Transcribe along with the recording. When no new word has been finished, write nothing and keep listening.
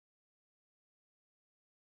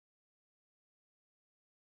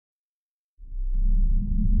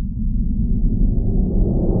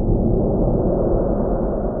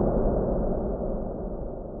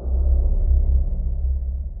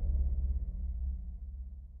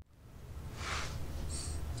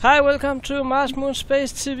Hi, welcome to Mars Moon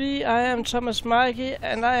Space TV. I am Thomas Mikey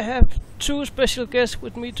and I have two special guests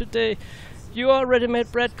with me today. You already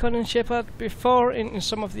met Bret Colin Sheppard before in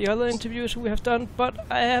some of the other interviews we have done, but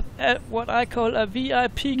I have what I call a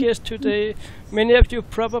VIP guest today. Many of you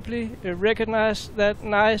probably recognize that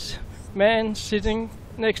nice man sitting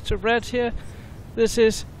next to Bret here. This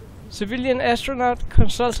is civilian astronaut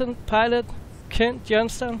consultant pilot Ken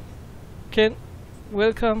Johnston. Ken,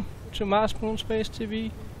 welcome to Mars Moon Space TV.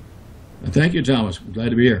 Thank you, Thomas. I'm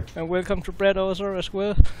glad to be here. And welcome to Bret also as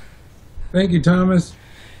well. Thank you, Thomas.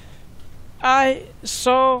 I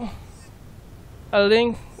saw a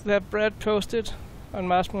link that Bret posted on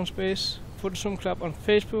Mars Moon Space Photo Club on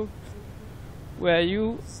Facebook, where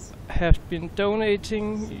you have been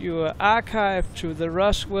donating your archive to the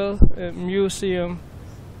Roswell Museum,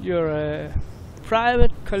 your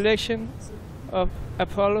private collection of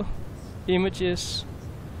Apollo images.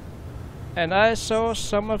 And I saw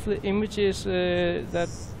some of the images that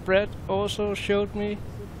Bret also showed me,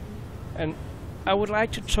 and I would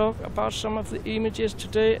like to talk about some of the images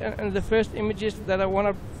today. And the first images that I want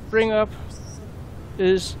to bring up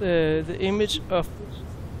is the image of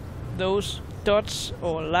those dots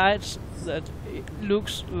or lights that it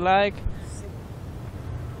looks like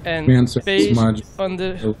an base on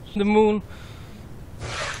the moon.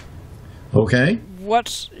 Okay.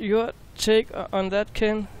 What's your take on that,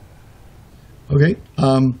 Ken? Okay.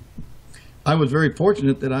 I was very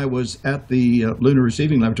fortunate that I was at the Lunar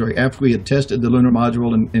Receiving Laboratory after we had tested the lunar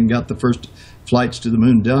module and got the first flights to the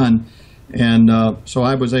moon done. And so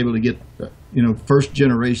I was able to get, first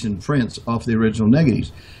generation prints off the original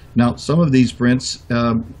negatives. Now, some of these prints,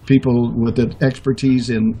 people with the expertise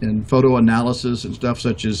in photo analysis and stuff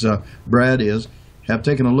such as Brad have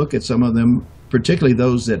taken a look at some of them, particularly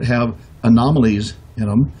those that have anomalies in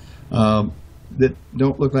them. That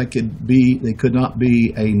don't look like they could not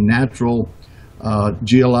be a natural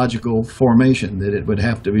geological formation, that it would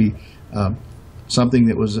have to be something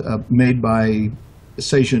that was made by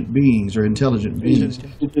sentient beings or intelligent beings.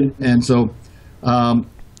 And so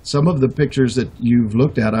some of the pictures that you've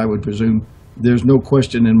looked at, I would presume, there's no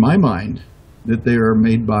question in my mind that they are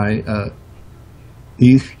made by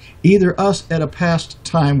either us at a past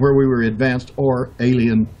time where we were advanced or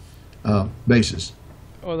alien bases.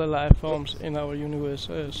 Other life forms in our universe,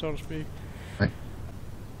 so to speak. Right.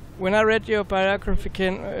 When I read your biography,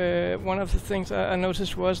 Ken, one of the things I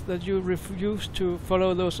noticed was that you refused to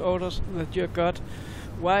follow those orders that you got.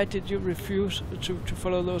 Why did you refuse to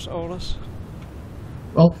follow those orders?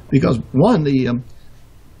 Well, because one,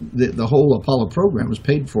 the whole Apollo program was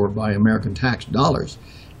paid for by American tax dollars,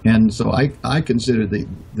 and so I consider the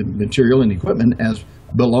material and equipment as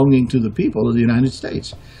belonging to the people of the United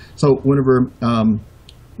States. So whenever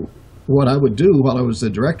what I would do while I was the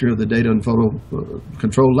director of the Data and Photo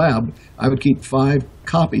Control Lab, I would keep 5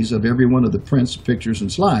 copies of every one of the prints, pictures,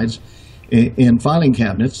 and slides in filing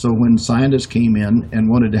cabinets. So when scientists came in and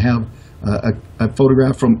wanted to have a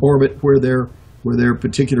photograph from orbit where their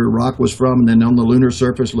particular rock was from, and then on the lunar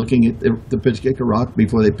surface looking at the particular rock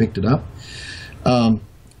before they picked it up.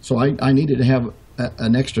 So I needed to have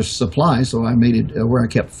an extra supply, so I made it where I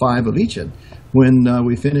kept 5 of each. When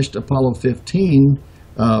we finished Apollo 15,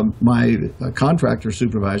 my contractor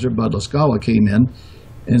supervisor, Bud Laskala, came in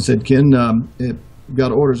and said, Ken, we've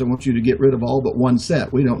got orders. I want you to get rid of all but one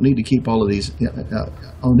set. We don't need to keep all of these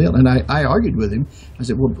on deal. And I argued with him. I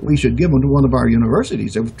said, well, we should give them to one of our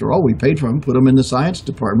universities. After all, we paid for them, put them in the science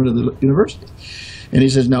department of the university. And he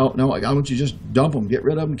says, no, I want you to just dump them, get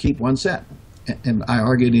rid of them, keep one set. And I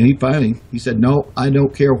argued, and he said, no, I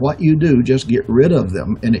don't care what you do, just get rid of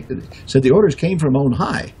them. And it said the orders came from on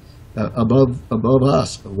high. Above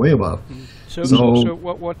us, way above. So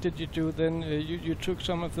what did you do then? You took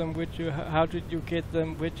some of them with you. How did you get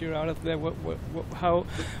them with you out of there? How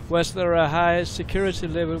was there a high security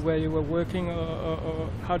level where you were working, or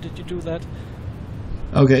how did you do that?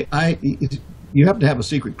 Okay, you have to have a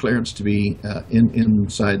secret clearance to be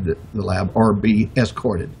inside the lab or be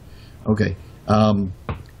escorted. Okay,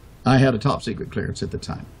 I had a top secret clearance at the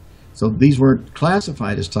time. So these weren't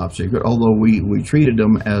classified as top secret, although we treated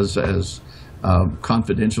them as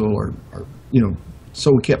confidential or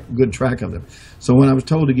so we kept good track of them. So when I was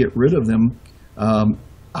told to get rid of them,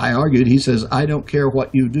 I argued, he says, I don't care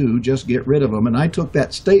what you do, just get rid of them. And I took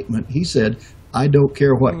that statement, he said, I don't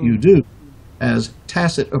care what you do, as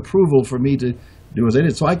tacit approval for me to do as I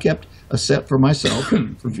did. So I kept a set for myself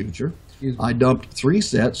for future. I dumped 3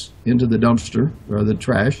 sets into the dumpster or the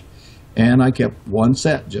trash, and I kept 1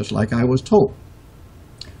 set, just like I was told.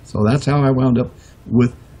 So that's how I wound up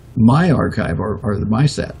with my archive or my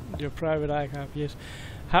set. Your private archive, yes.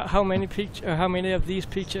 How many of these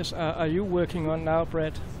pictures are you working on now,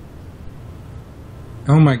 Bret?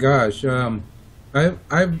 Oh my gosh, I've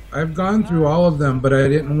gone through all of them, but I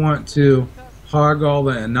didn't want to hog all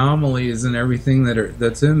the anomalies and everything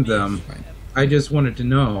that's in them. I just wanted to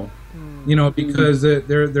know, you know, because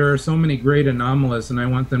there are so many great anomalies, and I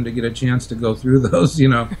want them to get a chance to go through those, you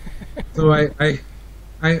know. So I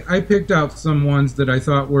picked out some ones that I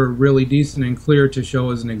thought were really decent and clear to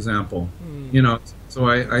show as an example, you know. So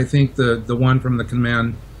I think the one from the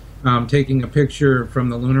command, taking a picture from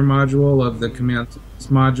the lunar module of the command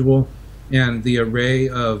module and the array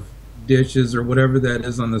of dishes or whatever that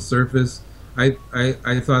is on the surface, I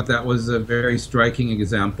thought that was a very striking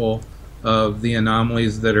example of the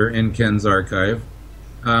anomalies that are in Ken's archive.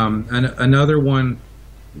 And another one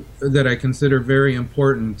that I consider very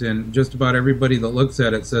important, and just about everybody that looks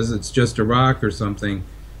at it says it's just a rock or something,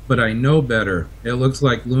 but I know better. It looks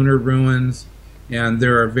like lunar ruins, and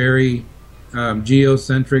there are very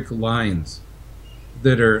geocentric lines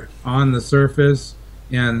that are on the surface,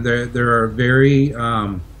 and there are very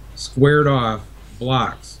squared off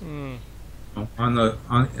blocks on the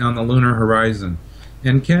lunar horizon.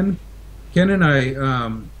 And Ken and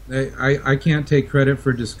I can't take credit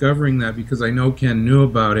for discovering that, because I know Ken knew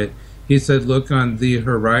about it. He said, look on the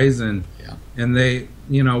horizon, and they,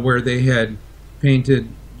 you know, where they had painted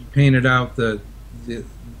out the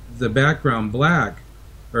background black,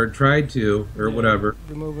 or tried to, or whatever.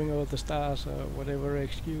 Removing all the stars or whatever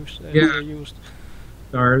excuse they used.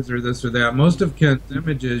 Stars or this or that. Most of Ken's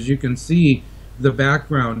images, you can see the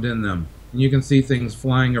background in them. And you can see things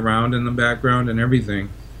flying around in the background and everything.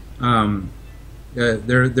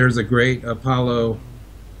 There's a great Apollo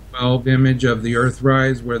 12 image of the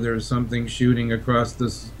Earthrise where there's something shooting across the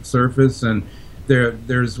surface, and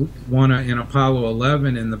there's one in Apollo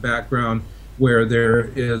 11 in the background where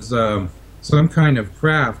there is some kind of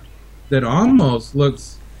craft that almost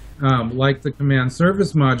looks like the command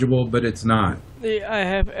service module, but it's not.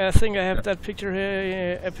 I think I have that picture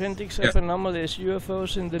here, appendix of anomalies,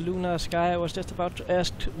 UFOs in the lunar sky. I was just about to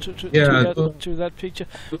ask to that picture.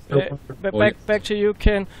 Back to you,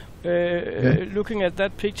 Ken. Looking at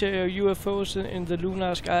that picture, UFOs in the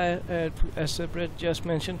lunar sky, as Bret just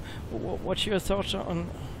mentioned, what's your thoughts on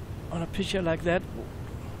a picture like that?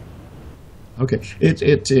 Okay,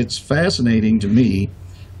 it's fascinating to me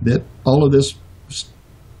that all of these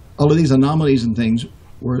anomalies and things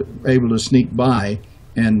were able to sneak by,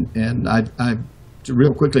 and I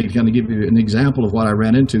real quickly kind of give you an example of what I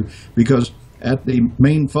ran into, because at the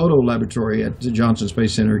main photo laboratory at the Johnson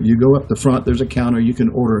Space Center, you go up the front, there's a counter, you can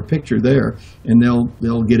order a picture there, and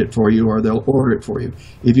they'll get it for you, or they'll order it for you.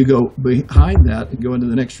 If you go behind that and go into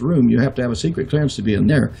the next room, you have to have a secret clearance to be in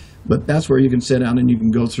there, but that's where you can sit down and you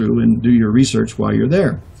can go through and do your research while you're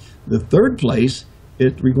there. The third place,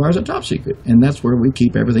 it requires a top secret, and that's where we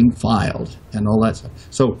keep everything filed and all that stuff.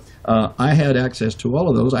 So I had access to all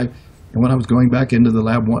of those. And when I was going back into the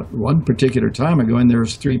lab one particular time, I go in,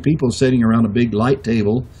 there's 3 people sitting around a big light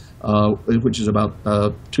table, which is about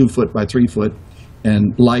 2 foot by 3 foot,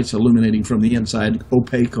 and lights illuminating from the inside,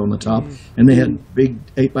 opaque on the top. And they had big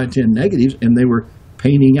 8 by 10 negatives, and they were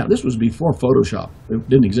painting out. This was before Photoshop. It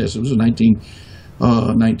didn't exist. It was in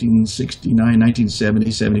 1969, 1970,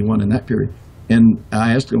 71, in that period. And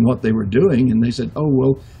I asked them what they were doing, and they said, oh,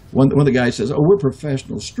 well, one of the guys says, oh, we're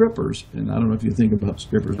professional strippers. And I don't know if you think about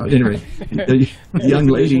strippers. Anyway, the young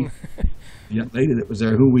lady that was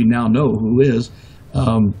there, who we now know who is,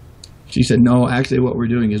 she said, no, actually what we're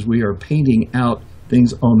doing is we are painting out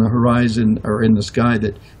things on the horizon or in the sky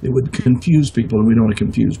that would confuse people, and we don't want to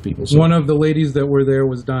confuse people. So one of the ladies that were there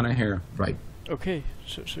was Donna Hair. Right. Okay,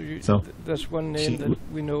 so that's one name that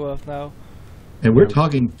we know of now. And we're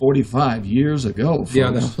talking 45 years ago, folks. Yeah,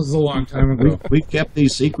 that was a long time ago. We kept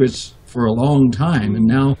these secrets for a long time, and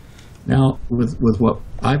now with what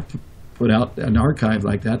I put out, an archive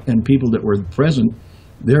like that, and people that were present,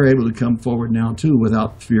 they're able to come forward now too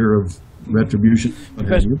without fear of retribution.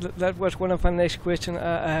 Because that was one of my next questions.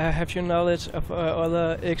 Have you knowledge of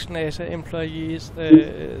other ex-NASA employees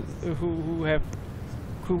who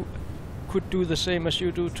could do the same as you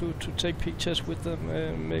do to take pictures with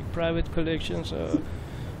them, make private collections, or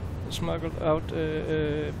smuggle out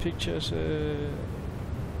pictures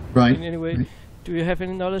right. in any way? Right. Do you have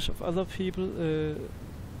any knowledge of other people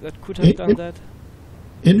that could have done that?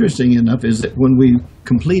 Interesting enough is that when we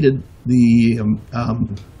completed the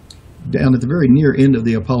down at the very near end of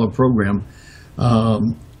the Apollo program,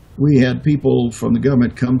 we had people from the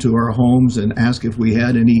government come to our homes and ask if we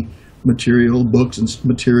had any material, books and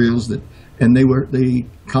materials and they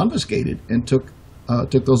confiscated and took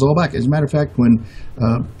took those all back. As a matter of fact, when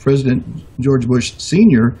President George Bush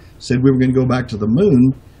Sr. said we were going to go back to the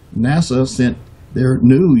moon, NASA sent their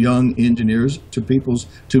new young engineers to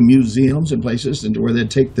museums and places, and where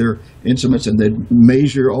they'd take their instruments and they'd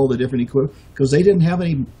measure all the different equipment, because they didn't have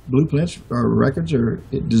any blueprints or records or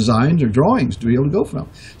designs or drawings to be able to go from.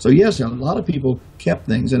 So yes, a lot of people kept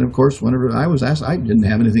things, and of course, whenever I was asked, I didn't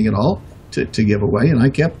have anything at all to give away, and I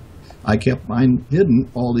kept mine hidden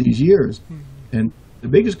all these years. And the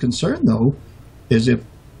biggest concern, though, is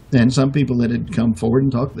and some people that had come forward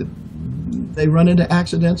and talked, that they run into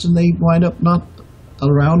accidents and they wind up not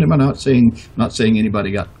around him. I'm not saying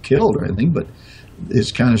anybody got killed or anything, but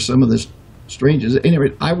it's kind of some of this strangeness.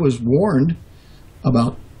 Anyway, I was warned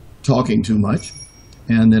about talking too much,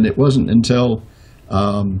 and then it wasn't until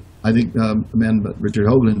I think Richard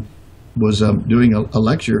Hoagland was doing a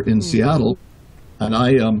lecture in Seattle, and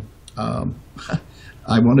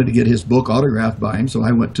I wanted to get his book autographed by him, so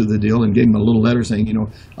I went to the deal and gave him a little letter saying,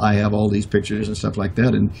 I have all these pictures and stuff like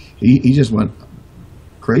that, and he just went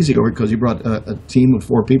crazy over it, because he brought a team of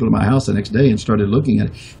 4 people to my house the next day and started looking at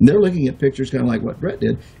it. And they're looking at pictures kind of like what Bret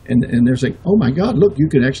did, and they're saying, oh my God, look, you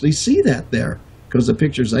can actually see that there, because the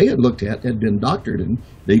pictures they had looked at had been doctored and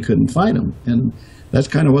they couldn't find them. And that's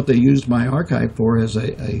kind of what they used my archive for, as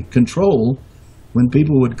a control when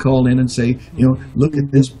people would call in and say, look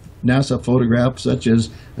at this NASA photograph such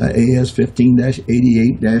as AS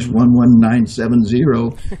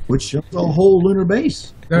 15-88-11970, which shows a whole lunar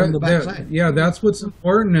base on the backside. Yeah, that's what's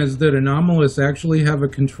important, is that Anomalies actually have a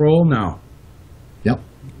control now. Yep.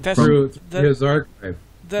 Through his archive.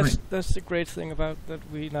 That's the great thing about that,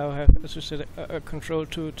 we now have, as you said, a control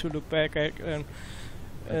to look back at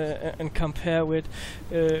and compare with.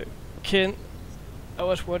 Ken, I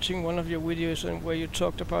was watching one of your videos where you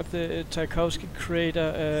talked about the Tchaikovsky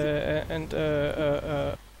crater and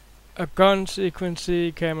a gun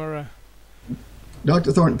sequencing camera.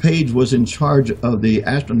 Dr. Thornton Page was in charge of the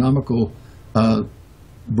astronomical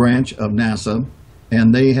branch of NASA,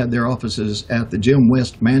 and they had their offices at the Jim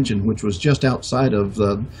West Mansion, which was just outside of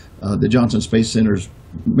the Johnson Space Center's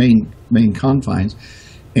main confines.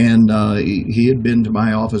 And he had been to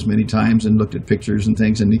my office many times and looked at pictures and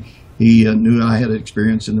things, and he knew I had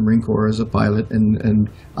experience in the Marine Corps as a pilot, and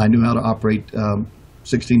I knew how to operate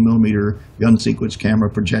 16mm gun sequence camera,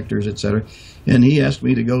 projectors, etc. And he asked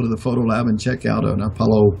me to go to the photo lab and check out an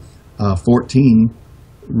Apollo 14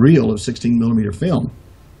 reel of 16mm film,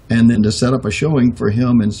 and then to set up a showing for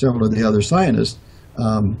him and several of the other scientists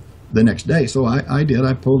the next day. So I did.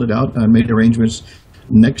 I pulled it out. I made arrangements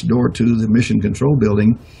next door to the Mission Control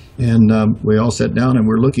Building, and we all sat down and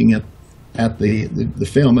we're looking at the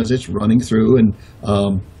film as it's running through and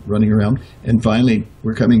running around. And finally,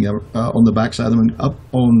 we're coming on the backside of the moon, up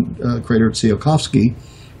on crater Tsiolkovsky,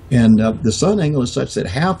 and the sun angle is such that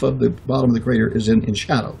half of the bottom of the crater is in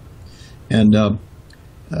shadow. And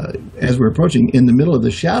as we're approaching, in the middle of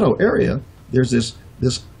the shadow area, there's this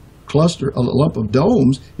cluster, a lump of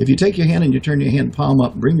domes. If you take your hand and you turn your hand palm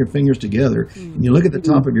up, bring your fingers together, and you look at the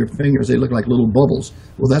top of your fingers, they look like little bubbles.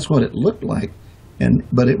 Well, that's what it looked like.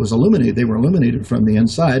 But it was illuminated. They were illuminated from the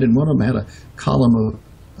inside, and one of them had a column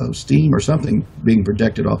of steam or something being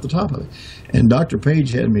projected off the top of it. And Dr.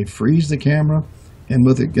 Page had me freeze the camera, and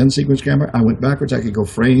with a gun sequence camera, I went backwards. I could go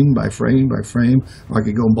frame by frame by frame, or I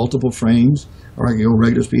could go multiple frames, or I could go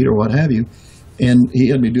regular speed, or what have you. And he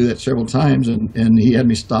had me do that several times, and he had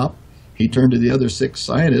me stop. He turned to the other 6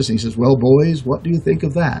 scientists, and he says, well, boys, what do you think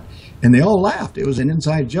of that? And they all laughed. It was an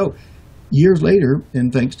inside joke. Years later,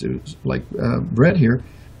 and thanks to Bret here,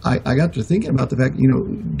 I got to thinking about the fact,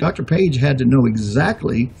 Dr. Page had to know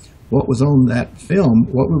exactly what was on that film,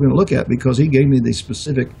 what we were going to look at, because he gave me the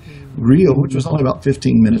specific reel, which was only about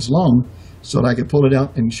 15 minutes long, so that I could pull it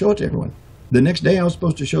out and show it to everyone. The next day, I was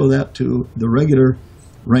supposed to show that to the regular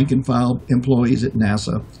rank and file employees at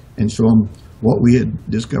NASA and show them what we had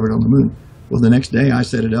discovered on the moon. Well, the next day, I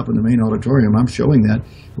set it up in the main auditorium. I'm showing that.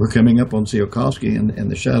 We're coming up on Tsiolkovsky and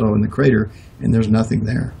the shadow in the crater, and there's nothing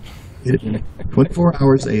there. In 24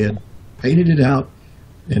 hours, they had painted it out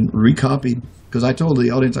and recopied, because I told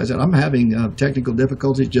the audience, I said, I'm having technical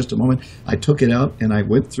difficulties, just a moment. I took it out, and I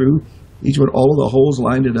went through each one, all of the holes,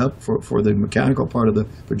 lined it up for the mechanical part of the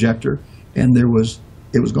projector, and it was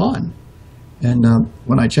gone. And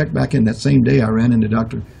when I checked back in that same day, I ran into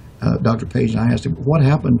Dr. Page, and I asked him, what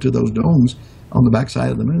happened to those domes on the backside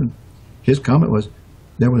of the moon? His comment was,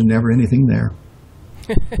 there was never anything there.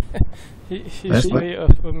 His way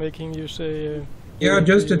of making you say...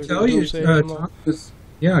 just to tell you, Thomas,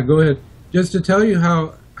 go ahead. Just to tell you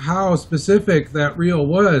how specific that reel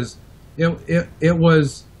was, it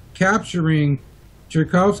was capturing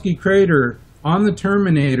Tchaikovsky crater on the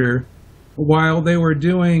Terminator while they were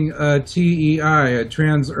doing a TEI, a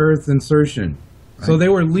trans-Earth insertion. Right. So they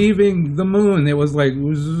were leaving the moon. It was like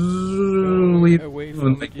leaving away the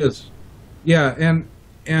from moon like this. Yeah, and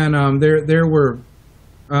there were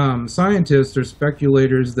scientists or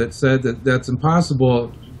speculators that said that that's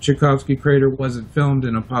impossible. Tchaikovsky crater wasn't filmed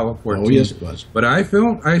in Apollo 14. Oh, yes, it was. But I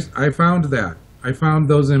found that. I found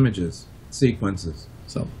those images, sequences.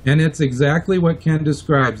 So, and it's exactly what Ken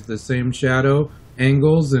describes, the same shadow,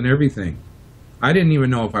 angles, and everything. I didn't even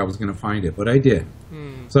know if I was going to find it, but I did.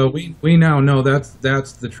 So we now know that's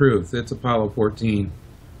the truth. It's Apollo 14,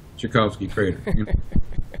 Tchaikovsky crater. You know?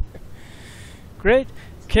 Great.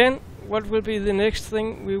 Ken, what will be the next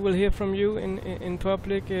thing we will hear from you in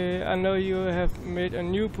public? I know you have made a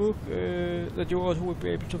new book that you also will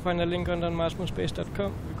be able to find a link on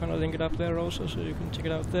marsmoonspace.com. We're going to link it up there also, so you can check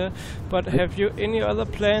it out there. But have you any other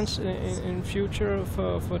plans in future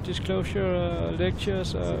for disclosure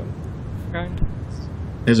lectures kind?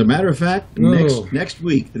 As a matter of fact, next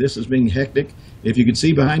week, this is being hectic. If you can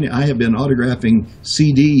see behind me, I have been autographing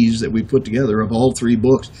CDs that we put together of all 3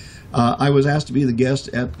 books. I was asked to be the guest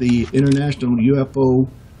at the International UFO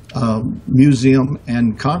Museum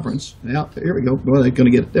and Conference. Now, here we go. Well, they're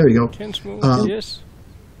going to get it. There you go. Ken Smooth, yes.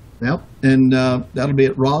 Yep, and that'll be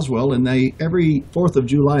at Roswell. And every 4th of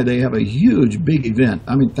July, they have a huge, big event.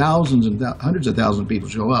 I mean, thousands and hundreds of thousands of people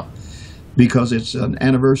show up because it's an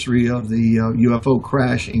anniversary of the UFO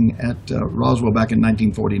crashing at Roswell back in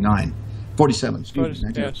 47, excuse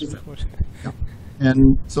me. Yep.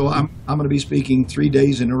 And so I'm going to be speaking 3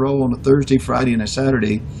 days in a row on a Thursday, Friday, and a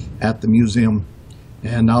Saturday at the museum,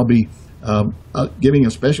 and I'll be giving a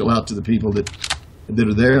special out to the people that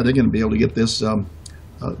are there. They're going to be able to get this all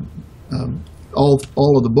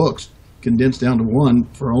of the books condensed down to one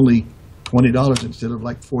for only $20 instead of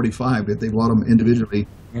like $45 if they bought them individually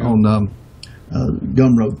on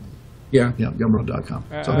Gumroad. Yeah, Gumroad.com.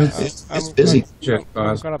 So it's busy.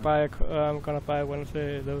 I'm gonna buy one of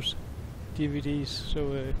those DVDs.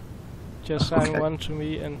 So just sign one to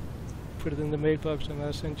me and put it in the mailbox, and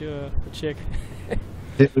I'll send you a check.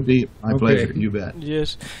 It would be my pleasure. You bet.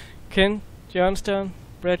 Yes, Ken Johnston,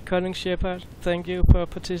 Bret Colin Sheppard, thank you for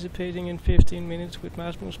participating in 15 minutes with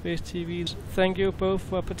Mars Moon Space TV. Thank you both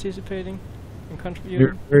for participating and contributing.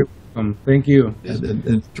 You're very welcome. Thank you.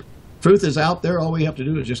 And truth is out there. All we have to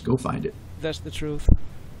do is just go find it. That's the truth.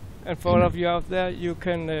 And for all of you out there, you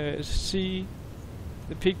can see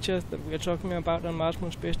the pictures that we are talking about on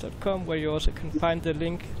marsmoonspace.com, where you also can find the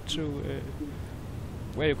link to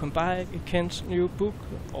where you can buy Ken's new book,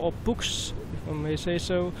 or books, if I may say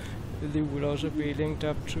so. They will also be linked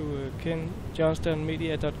up to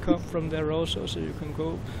kenjohnstonmedia.com from there also, so you can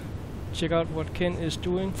go check out what Ken is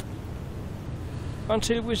doing.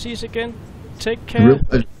 Until we see us again, take care.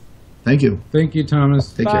 Thank you. Thank you,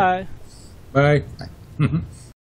 Thomas. Take care. Bye. Bye.